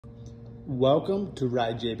Welcome to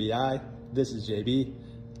Ride JBI. This is JB.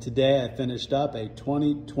 Today I finished up a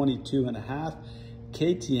 2022.5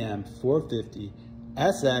 KTM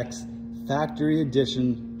 450SX Factory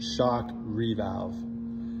Edition shock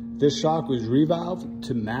revalve. This shock was revalved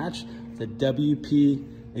to match the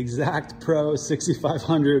WP XACT Pro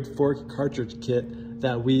 6500 fork cartridge kit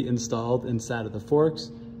that we installed inside of the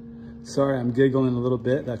forks. Sorry, I'm giggling a little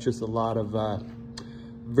bit. That's just a lot of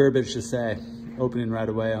verbiage to say, opening right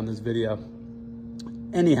away on this video.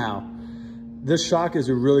 Anyhow, this shock is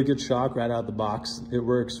a really good shock right out of the box. It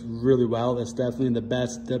works really well. It's definitely the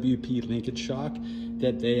best WP Linkage shock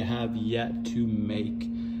that they have yet to make.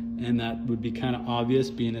 And that would be kind of obvious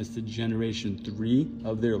being as the generation 3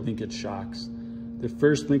 of their linkage shocks. The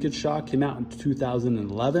first linkage shock came out in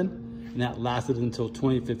 2011, and that lasted until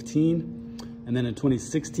 2015. And then in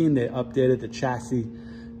 2016, they updated the chassis,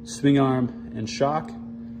 swing arm, and shock,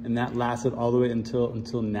 and that lasted all the way until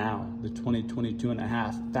now, the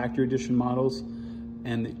 2022.5 factory edition models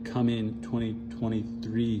and the coming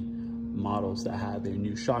 2023 models that have a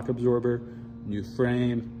new shock absorber, new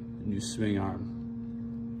frame, new swing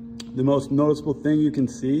arm. The most noticeable thing you can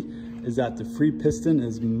see is that the free piston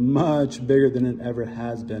is much bigger than it ever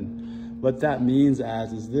has been. What that means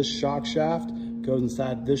is this shock shaft goes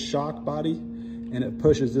inside this shock body and it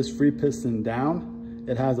pushes this free piston down.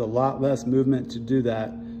 It has a lot less movement to do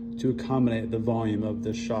that to accommodate the volume of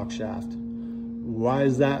this shock shaft. Why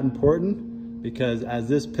is that important? Because as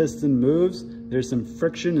this piston moves, there's some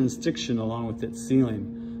friction and stiction along with its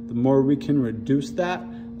sealing. The more we can reduce that,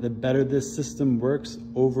 the better this system works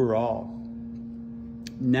overall.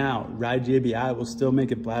 Now, Ride JBI will still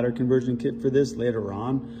make a bladder conversion kit for this later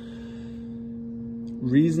on.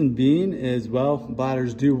 Reason being is, well,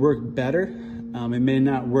 bladders do work better. It may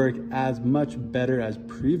not work as much better as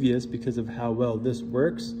previous because of how well this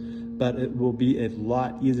works, but it will be a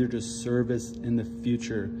lot easier to service in the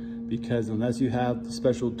future, because unless you have the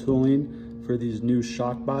special tooling for these new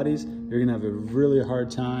shock bodies, you're gonna have a really hard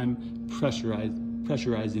time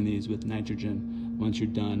pressurizing these with nitrogen once you're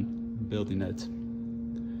done building it.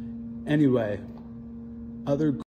 Anyway, other